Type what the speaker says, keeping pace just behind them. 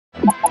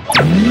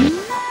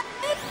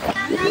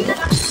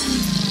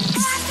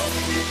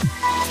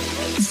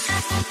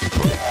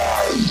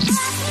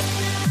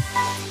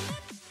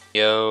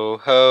Yo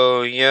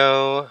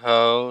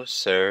ho,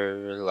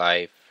 sir,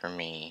 life for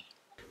me.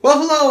 Well,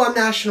 hello, I'm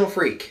National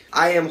Freak.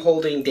 I am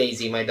holding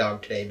Daisy, my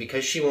dog, today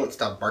because she won't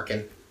stop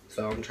barking.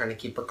 So I'm trying to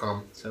keep her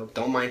calm. So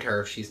don't mind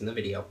her if she's in the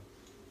video.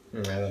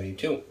 I love you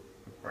too.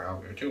 I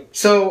love you too.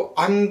 So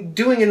I'm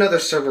doing another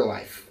server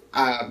life.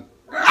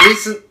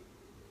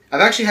 I've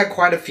actually had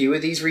quite a few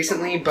of these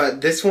recently, but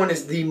this one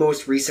is the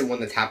most recent one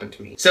that's happened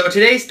to me. So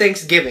today's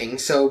Thanksgiving,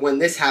 so when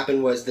this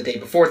happened was the day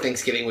before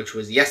Thanksgiving, which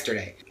was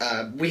yesterday.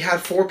 We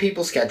had 4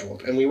 people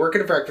scheduled, and we work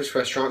at a breakfast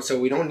restaurant, so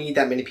we don't need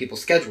that many people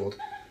scheduled.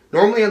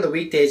 Normally on the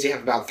weekdays you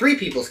have about 3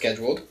 people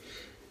scheduled,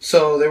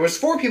 so there was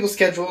 4 people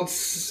scheduled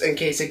in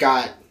case it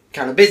got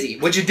kind of busy,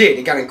 which it did.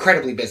 It got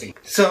incredibly busy.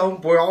 So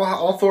we're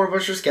all 4 of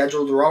us are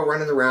scheduled, we're all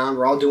running around,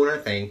 we're all doing our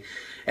thing.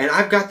 And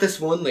I've got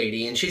this one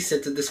lady, and she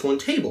sits at this one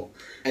table.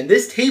 And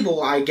this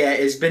table I get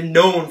has been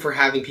known for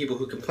having people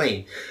who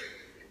complain.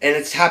 And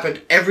it's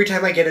happened every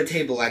time I get a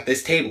table at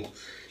this table.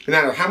 No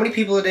matter how many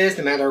people it is,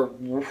 no matter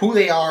who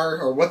they are,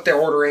 or what they're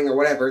ordering, or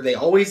whatever,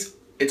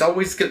 it's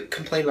always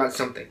complain about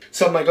something.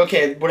 So I'm like,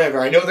 okay, whatever,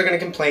 I know they're going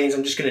to complain, so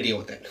I'm just going to deal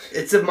with it.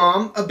 It's a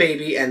mom, a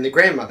baby, and the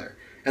grandmother.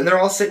 And they're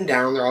all sitting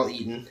down, they're all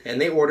eating, and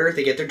they order,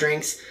 they get their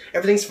drinks,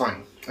 everything's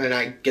fine. And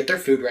I get their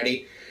food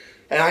ready.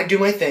 And I do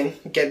my thing,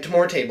 get to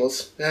more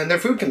tables, and their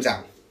food comes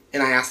out.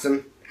 And I ask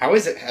them, how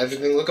is it?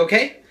 Everything look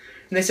okay?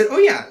 And they said, oh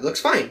yeah, it looks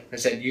fine. I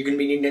said, you gonna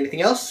be needing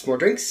anything else? More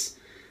drinks?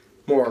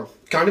 More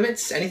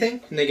condiments?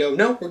 Anything? And they go,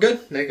 no, we're good.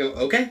 And I go,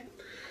 okay.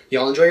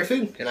 Y'all enjoy your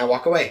food. And I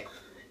walk away.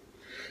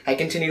 I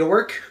continue to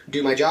work,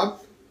 do my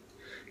job,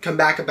 come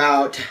back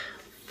about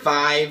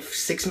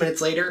 5-6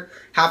 minutes later,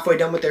 halfway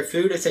done with their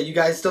food. I said, you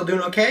guys still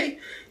doing okay?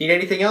 Need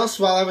anything else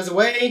while I was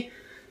away?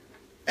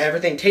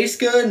 Everything tastes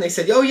good? And they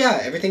said, oh yeah,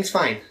 everything's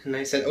fine. And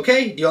I said,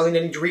 okay, do you all need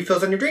any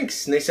refills on your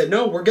drinks? And they said,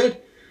 no, we're good.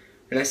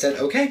 And I said,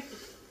 okay.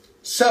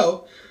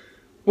 So,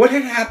 what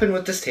had happened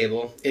with this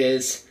table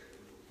is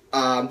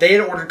they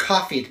had ordered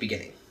coffee at the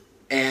beginning.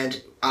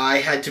 And I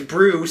had to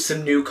brew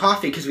some new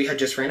coffee because we had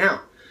just ran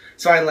out.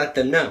 So I let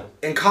them know.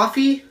 And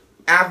coffee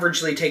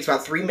averagely takes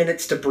about 3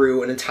 minutes to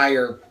brew an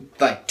entire,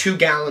 2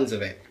 gallons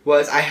of it.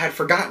 I had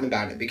forgotten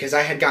about it because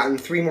I had gotten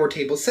 3 more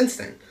tables since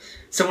then.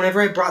 So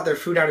whenever I brought their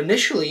food out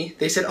initially,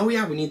 they said, oh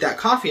yeah, we need that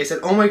coffee. I said,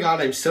 oh my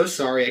god, I'm so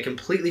sorry, I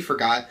completely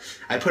forgot.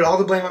 I put all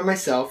the blame on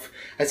myself.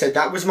 I said,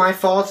 that was my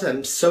fault,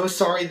 I'm so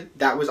sorry,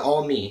 that was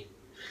all me.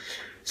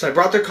 So I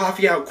brought their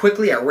coffee out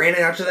quickly, I ran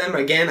it out to them.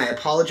 Again, I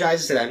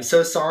apologized, I said, I'm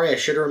so sorry, I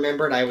should have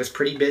remembered, I was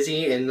pretty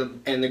busy. And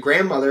the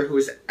grandmother who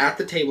was at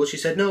the table, she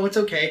said, no, it's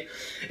okay,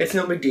 it's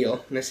no big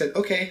deal. And I said,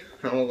 okay,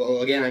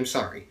 well, again, I'm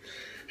sorry.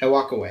 I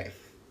walk away.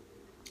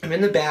 I'm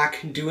in the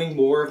back, doing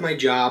more of my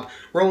job,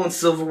 rolling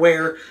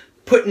silverware,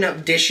 putting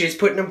up dishes,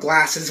 putting up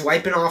glasses,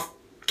 wiping off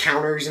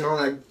counters and all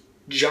that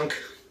junk.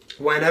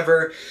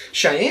 Whenever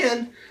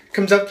Cheyenne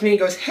comes up to me and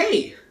goes,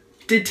 hey,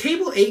 did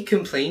table 8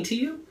 complain to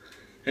you?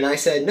 And I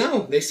said,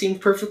 no, they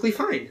seemed perfectly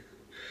fine.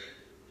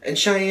 And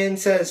Cheyenne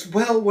says,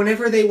 well,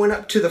 whenever they went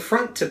up to the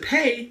front to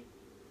pay,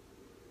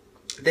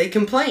 they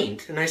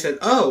complained. And I said,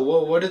 oh,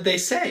 well, what did they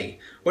say?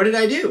 What did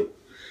I do?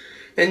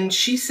 And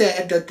she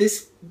said that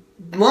this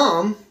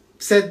mom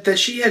said that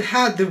she had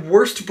had the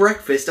worst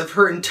breakfast of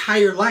her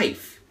entire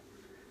life.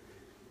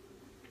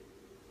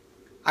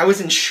 I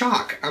was in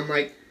shock. I'm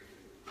like,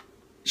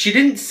 she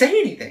didn't say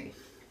anything.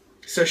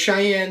 So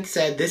Cheyenne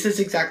said, this is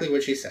exactly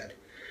what she said.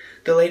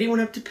 The lady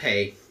went up to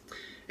pay,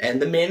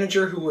 and the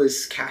manager who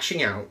was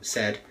cashing out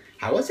said,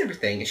 how was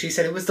everything? And she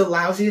said it was the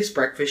lousiest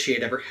breakfast she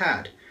had ever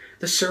had.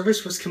 The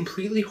service was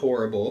completely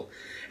horrible,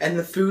 and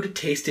the food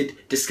tasted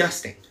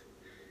disgusting.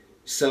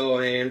 So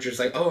the manager's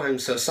like, oh, I'm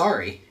so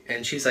sorry.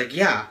 And she's like,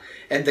 yeah.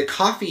 And the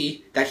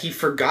coffee that he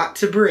forgot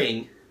to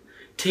bring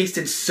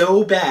tasted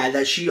so bad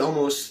that she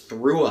almost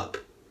threw up.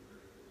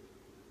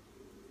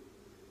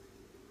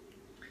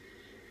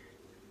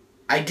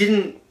 I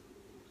didn't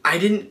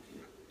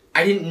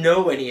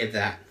know any of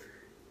that.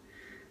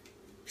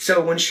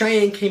 So when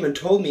Cheyenne came and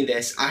told me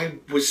this, I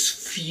was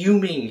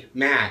fuming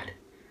mad.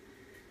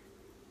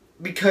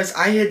 Because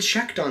I had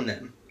checked on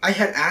them. I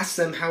had asked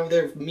them how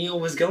their meal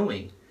was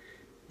going.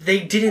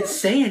 They didn't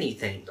say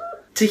anything.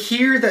 To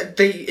hear that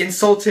they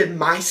insulted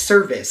my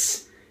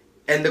service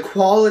and the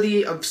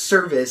quality of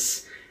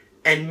service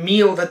and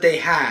meal that they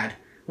had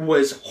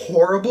was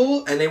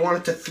horrible, and they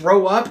wanted to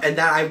throw up, and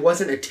that I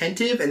wasn't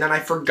attentive, and that I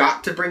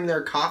forgot to bring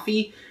their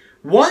coffee.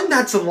 One,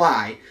 that's a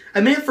lie. I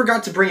may have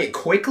forgot to bring it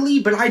quickly,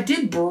 but I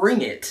did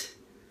bring it.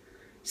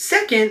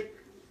 Second,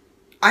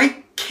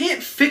 I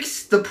can't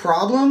fix the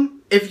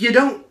problem if you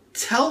don't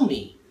tell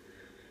me.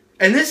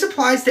 And this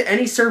applies to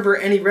any server,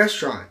 any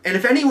restaurant. And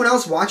if anyone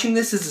else watching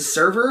this is a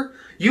server,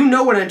 you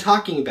know what I'm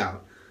talking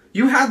about.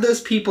 You have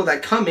those people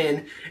that come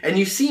in and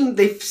they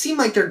seem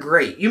like they're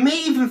great. You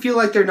may even feel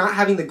like they're not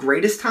having the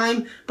greatest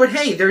time, but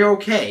hey, they're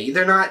okay.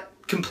 They're not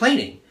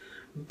complaining.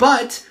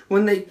 But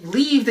when they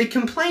leave, they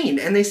complain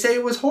and they say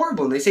it was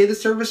horrible and they say the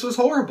service was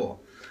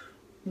horrible.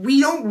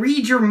 We don't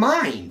read your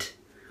mind.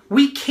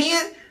 We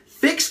can't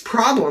fix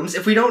problems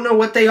if we don't know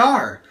what they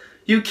are.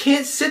 You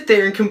can't sit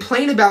there and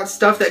complain about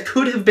stuff that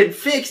could have been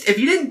fixed if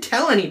you didn't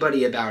tell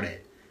anybody about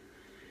it.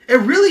 It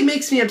really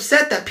makes me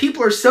upset that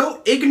people are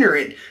so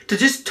ignorant to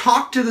just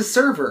talk to the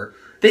server.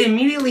 They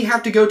immediately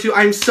have to go to,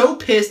 I'm so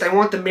pissed, I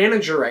want the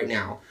manager right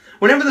now.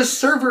 Whenever the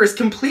server is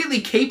completely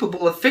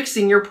capable of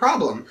fixing your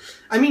problem.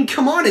 I mean,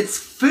 come on, it's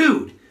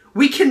food.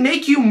 We can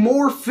make you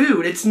more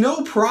food. It's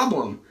no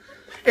problem.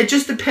 It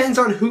just depends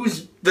on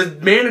who's the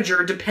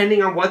manager,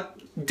 depending on what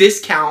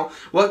discount,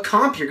 what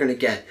comp you're going to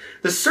get.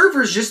 The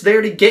server's just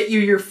there to get you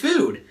your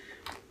food.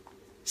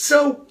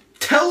 So,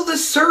 tell the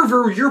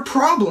server your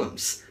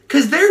problems.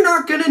 Because they're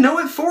not going to know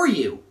it for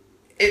you.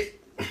 It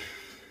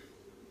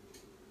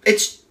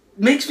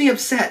makes me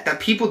upset that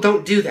people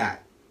don't do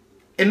that.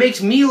 It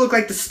makes me look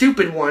like the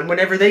stupid one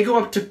whenever they go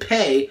up to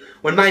pay,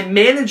 when my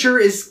manager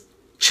is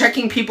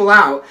checking people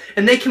out,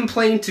 and they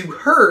complain to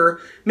her,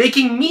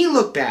 making me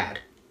look bad.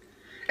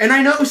 And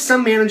I know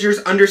some managers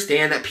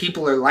understand that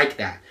people are like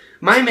that.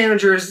 My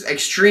manager is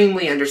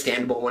extremely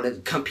understandable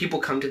when people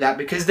come to that,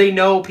 because they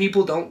know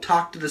people don't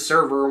talk to the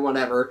server or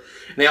whatever,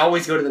 and they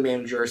always go to the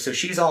manager, so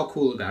she's all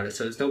cool about it,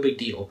 so it's no big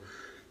deal.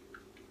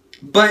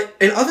 But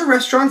in other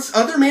restaurants,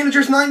 other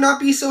managers might not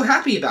be so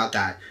happy about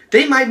that.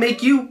 They might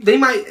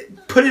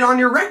put it on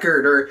your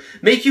record, or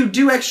make you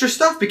do extra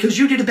stuff because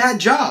you did a bad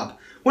job,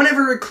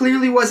 whenever it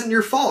clearly wasn't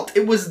your fault.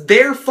 It was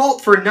their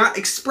fault for not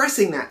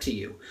expressing that to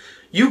you.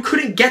 You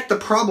couldn't get the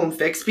problem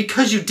fixed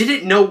because you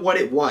didn't know what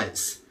it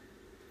was.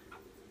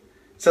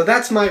 So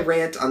that's my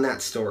rant on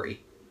that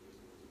story.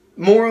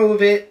 Moral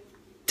of it,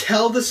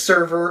 tell the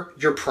server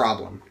your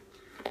problem.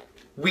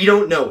 We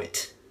don't know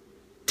it.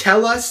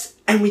 Tell us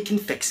and we can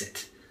fix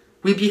it.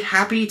 We'd be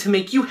happy to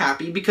make you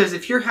happy, because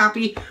if you're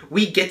happy,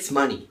 we gets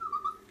money.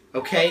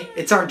 Okay?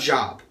 It's our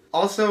job.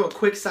 Also, a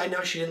quick side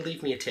note, she didn't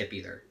leave me a tip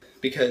either.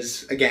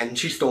 Because, again,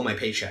 she stole my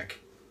paycheck.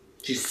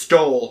 She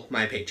stole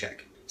my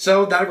paycheck.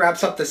 So that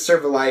wraps up the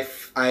server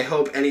life. I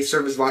hope any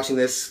servers watching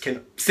this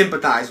can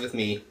sympathize with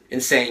me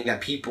in saying that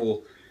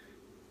people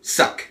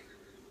suck.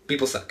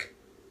 People suck.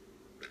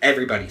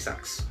 Everybody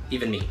sucks.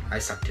 Even me. I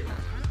suck too.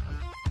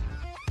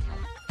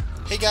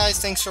 Hey guys,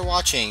 thanks for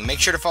watching. Make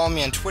sure to follow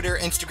me on Twitter,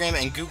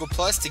 Instagram, and Google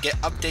Plus to get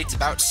updates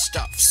about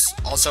stuffs.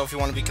 Also, if you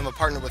want to become a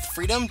partner with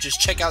Freedom, just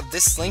check out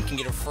this link and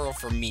get a referral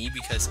from me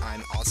because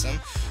I'm awesome.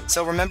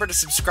 So remember to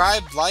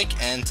subscribe, like,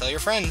 and tell your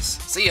friends.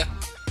 See ya!